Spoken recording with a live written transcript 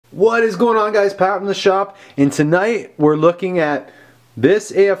What is going on, guys? Pat from the shop, and tonight we're looking at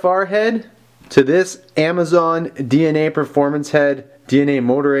this AFR head to this Amazon DNA performance head, DNA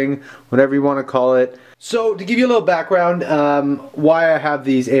motoring, whatever you want to call it. So to give you a little background why I have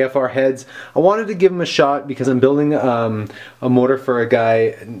these AFR heads, I wanted to give them a shot because I'm building a motor for a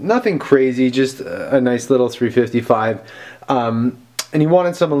guy, nothing crazy, just a nice little 355. And he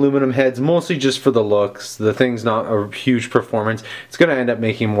wanted some aluminum heads, mostly just for the looks. The thing's not a huge performance. It's going to end up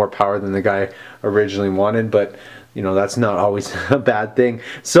making more power than the guy originally wanted, but you know, that's not always a bad thing.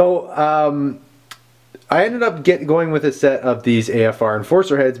 So I ended up going with a set of these AFR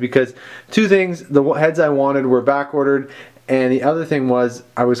Enforcer heads because two things: the heads I wanted were back ordered, and the other thing was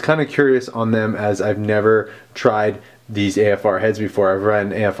I was kind of curious on them as I've never tried these AFR heads before. I've run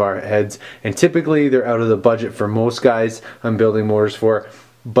AFR heads and typically they're out of the budget for most guys I'm building motors for,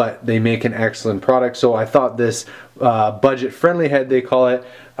 but they make an excellent product. So I thought this budget friendly head, they call it,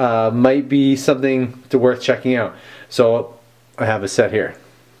 might be something worth checking out. So I have a set here.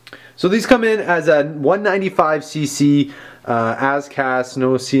 So these come in as a 195cc as cast,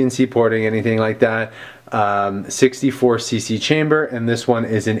 no CNC porting, anything like that, 64cc chamber, and this one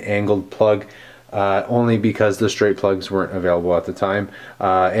is an angled plug. Only because the straight plugs weren't available at the time.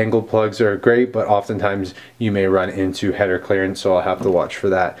 Angled plugs are great, but oftentimes you may run into header clearance, so I'll have to watch for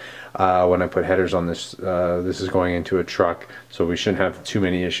that when I put headers on this. This is going into a truck, so we shouldn't have too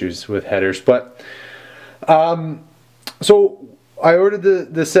many issues with headers. But so I ordered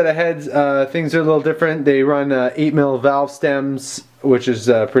the set of heads. Things are a little different. They run 8mm valve stems, which is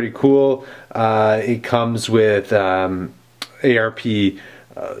pretty cool. It comes with ARP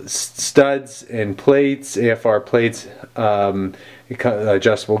studs and plates, AFR plates,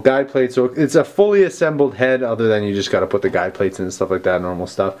 adjustable guide plates. So it's a fully assembled head, other than you just got to put the guide plates in and stuff like that, normal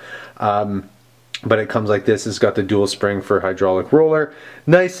stuff. But it comes like this. It's got the dual spring for hydraulic roller.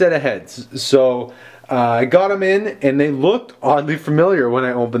 Nice set of heads. So I got them in and they looked oddly familiar when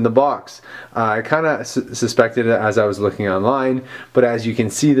I opened the box. I kind of suspected it as I was looking online, but as you can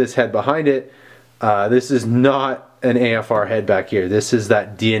see, this head behind it, this is not an AFR head back here. This is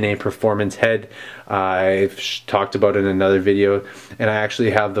that DNA performance head. I've talked about it in another video, and I actually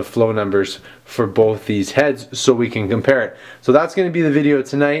have the flow numbers for both these heads so we can compare it. So that's going to be the video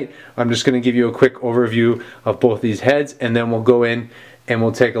tonight. I'm just going to give you a quick overview of both these heads, and then we'll go in and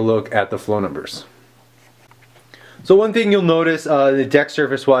we'll take a look at the flow numbers. So one thing you'll notice, the deck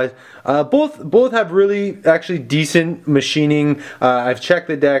surface wise, both have really actually decent machining. I've checked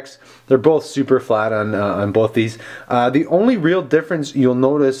the decks. They're both super flat on both these. The only real difference you'll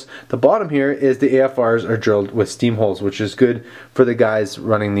notice, the bottom here, is the AFRs are drilled with steam holes, which is good for the guys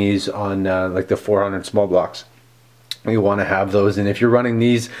running these on like the 400 small blocks. You want to have those, and if you're running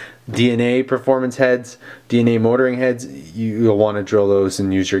these DNA performance heads, DNA motoring heads, you'll want to drill those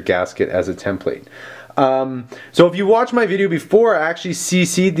and use your gasket as a template. So if you watched my video before, I actually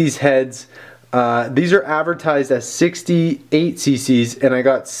CC'd these heads. These are advertised as 68 cc's and I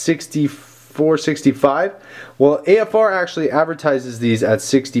got 64, 65. Well, AFR actually advertises these at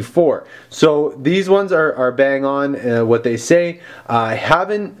 64. So these ones are bang on what they say. I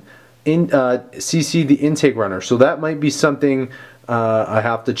haven't CC'd the intake runner, so that might be something I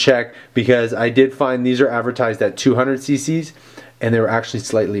have to check, because I did find these are advertised at 200 cc's. And they were actually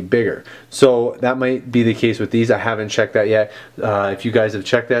slightly bigger. So that might be the case with these. I haven't checked that yet. If you guys have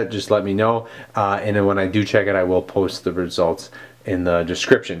checked that, just let me know. And then when I do check it, I will post the results in the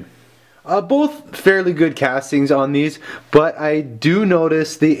description. Both fairly good castings on these, but I do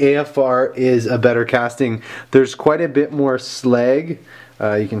notice the AFR is a better casting. There's quite a bit more slag.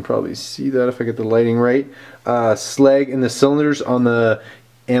 You can probably see that if I get the lighting right. Slag in the cylinders on the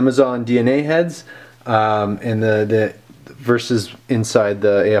Amazon DNA heads, and the versus inside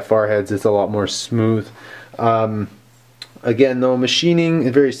the AFR heads, it's a lot more smooth. Again though, machining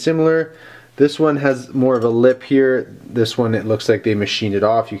is very similar. This one has more of a lip here. This one, it looks like they machined it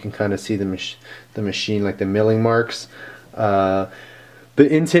off. You can kind of see the machine, like the milling marks. The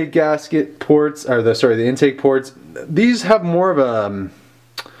intake gasket ports, or the intake ports, these have more of a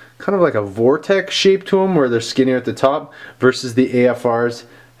kind of like a vortex shape to them, where they're skinnier at the top, versus the AFRs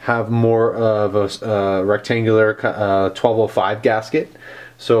have more of a rectangular 1205 gasket.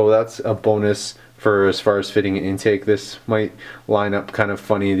 So that's a bonus for as far as fitting an intake. This might line up kind of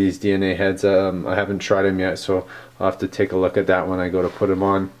funny, these DNA heads. I haven't tried them yet, so I'll have to take a look at that when I go to put them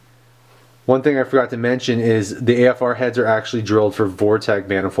on. One thing I forgot to mention is the AFR heads are actually drilled for Vortec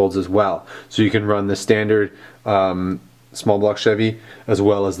manifolds as well. So you can run the standard small block Chevy, as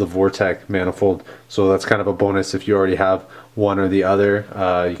well as the Vortec manifold. So that's kind of a bonus if you already have one or the other.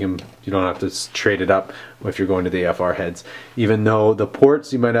 You don't have to trade it up if you're going to the AFR heads. Even though the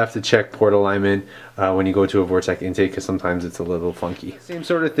ports, you might have to check port alignment when you go to a Vortec intake, because sometimes it's a little funky. Same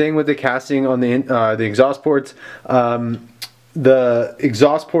sort of thing with the casting on the exhaust ports. The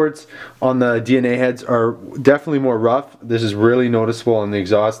exhaust ports on the DNA heads are definitely more rough. This is really noticeable on the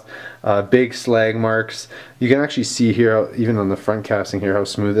exhaust. Big slag marks. You can actually see here, even on the front casting here, how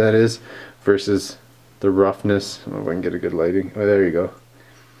smooth that is versus the roughness. I don't know if I can get a good lighting. Oh, there you go.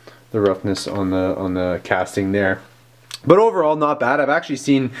 The roughness on the casting there. But overall, not bad. I've actually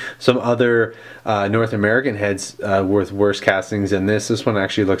seen some other North American heads with worse castings than this. This one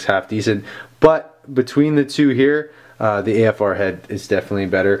actually looks half decent. But between the two here, the AFR head is definitely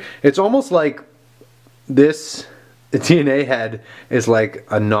better. It's almost like this DNA head is like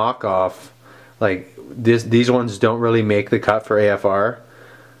a knockoff. Like these ones don't really make the cut for AFR.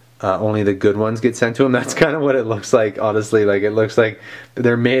 Only the good ones get sent to them. That's kind of what it looks like, honestly. Like, it looks like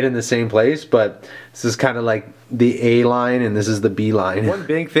they're made in the same place, but this is kind of like the A line and this is the B line. One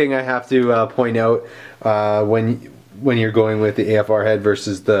big thing I have to point out when you're going with the AFR head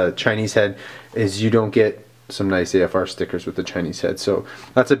versus the Chinese head is you don't get some nice AFR stickers with the Chinese head. So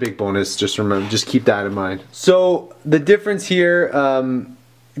that's a big bonus. Just remember, just keep that in mind. So the difference here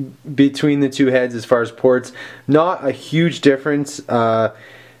between the two heads as far as ports, not a huge difference.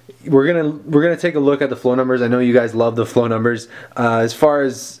 We're gonna take a look at the flow numbers. I know you guys love the flow numbers. As far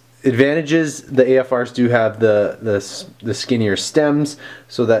as advantages, the AFRs do have the skinnier stems,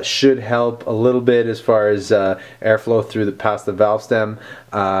 so that should help a little bit as far as airflow through past the valve stem.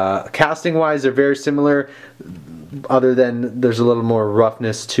 Casting wise, they're very similar, other than there's a little more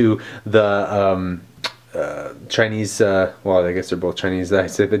roughness to the Chinese, well, I guess they're both Chinese. I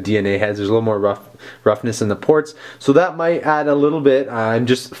say the DNA heads, there's a little more roughness in the ports, so that might add a little bit. I'm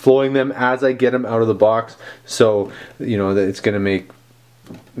just flowing them as I get them out of the box, so you know that it's going to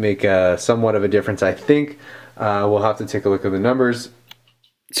make somewhat of a difference. I think we'll have to take a look at the numbers.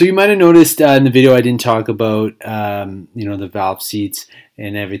 So you might have noticed in the video I didn't talk about you know, the valve seats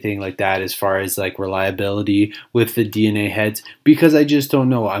and everything like that as far as like reliability with the DNA heads, because I just don't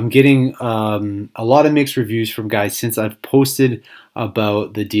know. I'm getting a lot of mixed reviews from guys since I've posted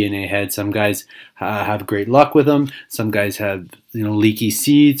about the DNA heads. Some guys have great luck with them. Some guys have, you know, leaky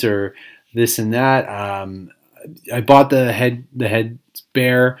seats or this and that. I bought the head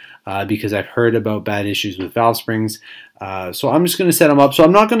spare because I've heard about bad issues with valve springs. So I'm just going to set them up. So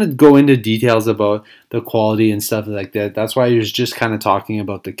I'm not going to go into details about the quality and stuff like that. That's why I was just kind of talking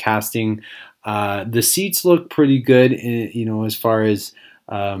about the casting. The seats look pretty good, you know, as far as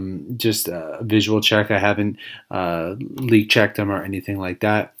just a visual check. I haven't leak checked them or anything like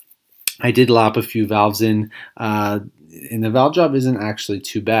that. I did lap a few valves in. And the valve job isn't actually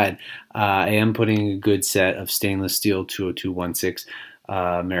too bad. I am putting a good set of stainless steel 20216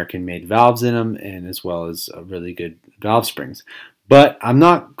 American-made valves in them, and as well as really good valve springs. But I'm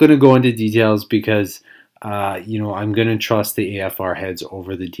not going to go into details because you know, I'm going to trust the AFR heads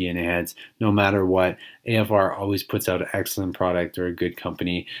over the DNA heads no matter what. AFR always puts out an excellent product or a good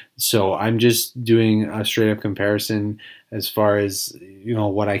company. So I'm just doing a straight up comparison as far as, you know,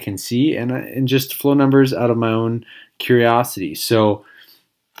 what I can see and just flow numbers out of my own curiosity. So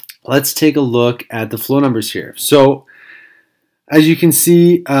let's take a look at the flow numbers here. So as you can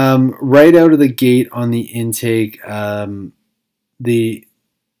see, right out of the gate on the intake, the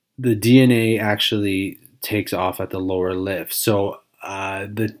DNA actually takes off at the lower lift. So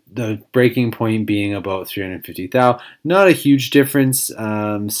the breaking point being about 350 thou, not a huge difference,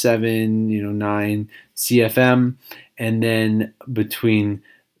 7, you know, 9 CFM, and then between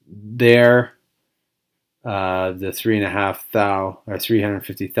there, the 3.5 thou or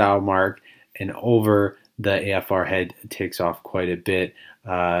 350 thou mark and over, the AFR head takes off quite a bit,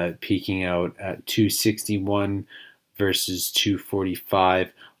 peaking out at 261 versus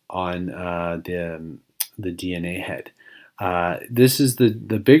 245 on the DNA head. This is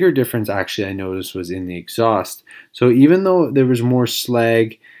the bigger difference actually I noticed was in the exhaust. So even though there was more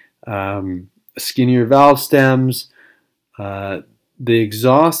slag, skinnier valve stems, the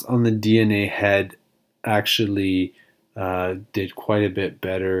exhaust on the DNA head actually did quite a bit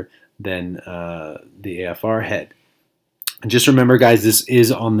better than the AFR head. And just remember, guys, this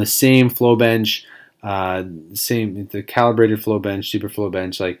is on the same flow bench, the calibrated flow bench, super flow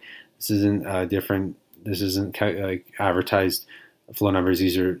bench. Like, this isn't different. This isn't like advertised flow numbers.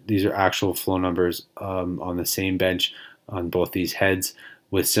 These are actual flow numbers on the same bench on both these heads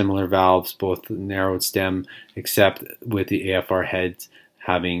with similar valves, both narrowed stem, except with the AFR heads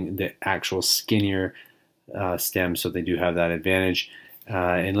having the actual skinnier stem, so they do have that advantage.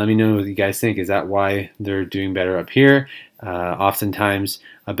 And let me know what you guys think. Is that why they're doing better up here? Oftentimes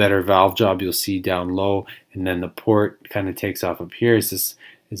a better valve job you'll see down low, and then the port kind of takes off up here. Is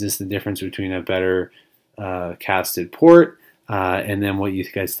this the difference between a better casted port and then what you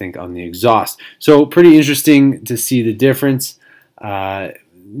guys think on the exhaust? So pretty interesting to see the difference.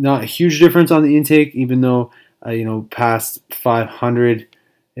 Not a huge difference on the intake, even though you know, past 500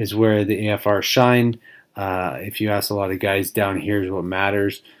 is where the AFR shined. If you ask a lot of guys, down here is what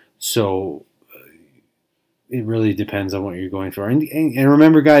matters. So it really depends on what you're going for. And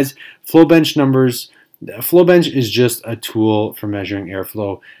remember, guys, flow bench numbers. Flow bench is just a tool for measuring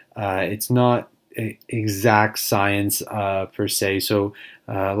airflow. It's not exact science per se. So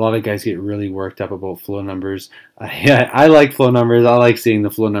a lot of guys get really worked up about flow numbers. Yeah, I like flow numbers. I like seeing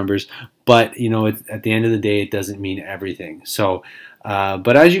the flow numbers, but you know, at the end of the day, it doesn't mean everything. So,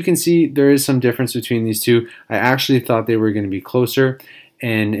 but as you can see, there is some difference between these two. I actually thought they were going to be closer,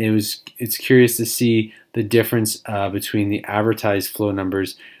 and it's curious to see the difference between the advertised flow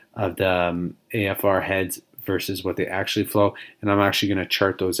numbers of the AFR heads versus what they actually flow. And I'm actually going to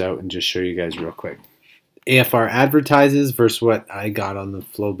chart those out and just show you guys real quick. AFR advertises versus what I got on the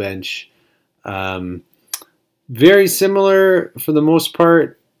flow bench. Very similar for the most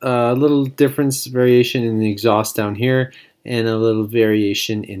part. A little difference, variation in the exhaust down here, and a little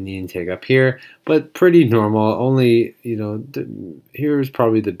variation in the intake up here, but pretty normal. Only, you know, here's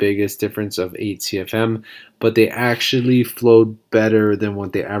probably the biggest difference of 8 CFM, but they actually flowed better than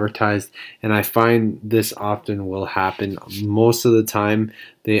what they advertised, and I find this often will happen. Most of the time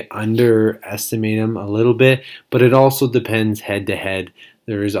they underestimate them a little bit, but it also depends head to head.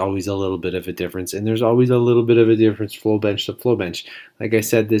 There is always a little bit of a difference, and there's always a little bit of a difference flow bench to flow bench. Like I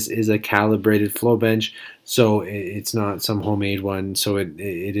said, this is a calibrated flow bench, so it's not some homemade one, so it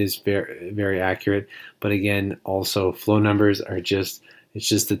is very, very accurate. But again, also flow numbers are just, it's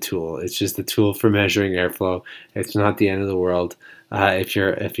just a tool. It's just a tool for measuring airflow. It's not the end of the world if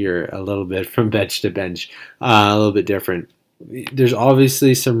you're a little bit from bench to bench, a little bit different. There's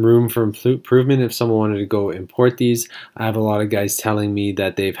obviously some room for improvement if someone wanted to go import these. I have a lot of guys telling me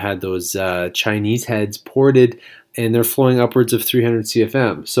that they've had those Chinese heads ported and they're flowing upwards of 300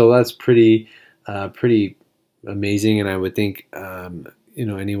 CFM. So that's pretty amazing, and I would think you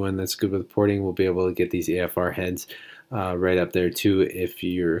know, anyone that's good with porting will be able to get these AFR heads right up there too if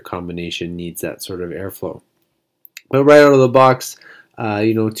your combination needs that sort of airflow. But right out of the box,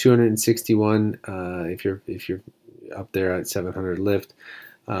 you know, 261 if you're up there at 700 lift,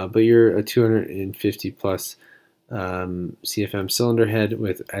 but you're a 250 plus CFM cylinder head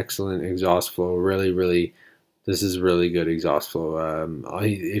with excellent exhaust flow. Really, this is really good exhaust flow.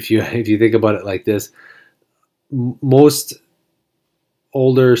 If you think about it like this, most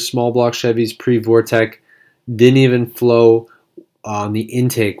older small block Chevys pre-Vortec didn't even flow on the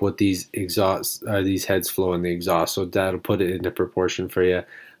intake what these heads flow in the exhaust. So that'll put it into proportion for you.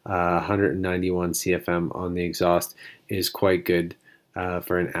 191 CFM on the exhaust is quite good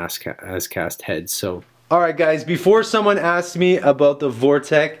for an as-cast head. So, all right, guys, before someone asks me about the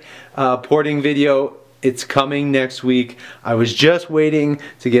Vortec porting video, it's coming next week. I was just waiting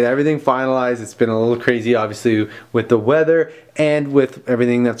to get everything finalized. It's been a little crazy, obviously, with the weather and with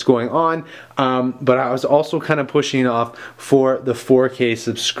everything that's going on. But I was also kind of pushing off for the 4K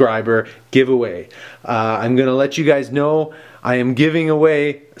subscriber giveaway. I'm going to let you guys know I am giving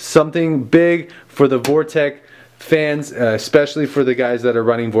away something big for the Vortec fans, especially for the guys that are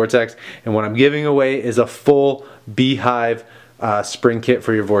running Vortex. And what I'm giving away is a full Beehive spring kit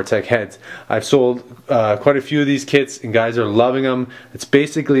for your Vortec heads. I've sold quite a few of these kits and guys are loving them. It's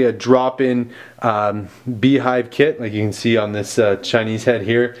basically a drop-in Beehive kit, like you can see on this Chinese head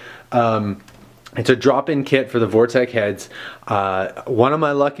here. It's a drop-in kit for the Vortec heads. One of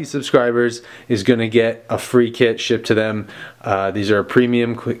my lucky subscribers is going to get a free kit shipped to them. These are a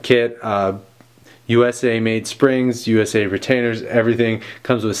premium kit. USA made springs, USA retainers, everything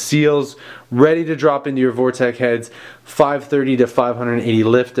comes with seals, ready to drop into your Vortec heads. 530 to 580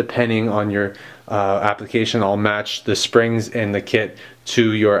 lift depending on your application. I'll match the springs and the kit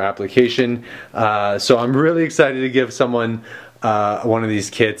to your application. So I'm really excited to give someone one of these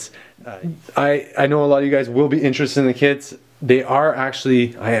kits. I know a lot of you guys will be interested in the kits. They are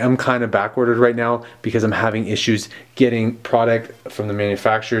actually, I am kind of backordered right now because I'm having issues getting product from the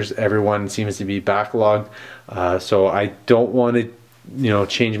manufacturers. Everyone seems to be backlogged. So I don't want to, you know,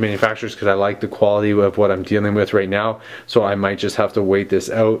 change manufacturers because I like the quality of what I'm dealing with right now. So I might just have to wait this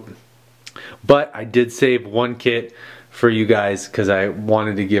out. But I did save one kit for you guys because I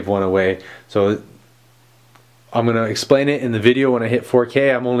wanted to give one away. So I'm going to explain it in the video when I hit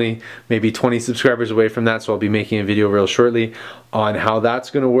 4K. I'm only maybe 20 subscribers away from that, so I'll be making a video real shortly on how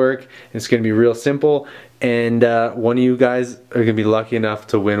that's going to work. It's going to be real simple, and one of you guys are going to be lucky enough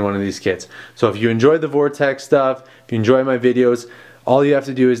to win one of these kits. So if you enjoy the Vortex stuff, if you enjoy my videos, all you have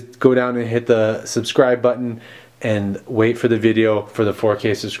to do is go down and hit the subscribe button and wait for the video for the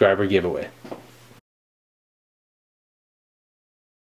 4K subscriber giveaway.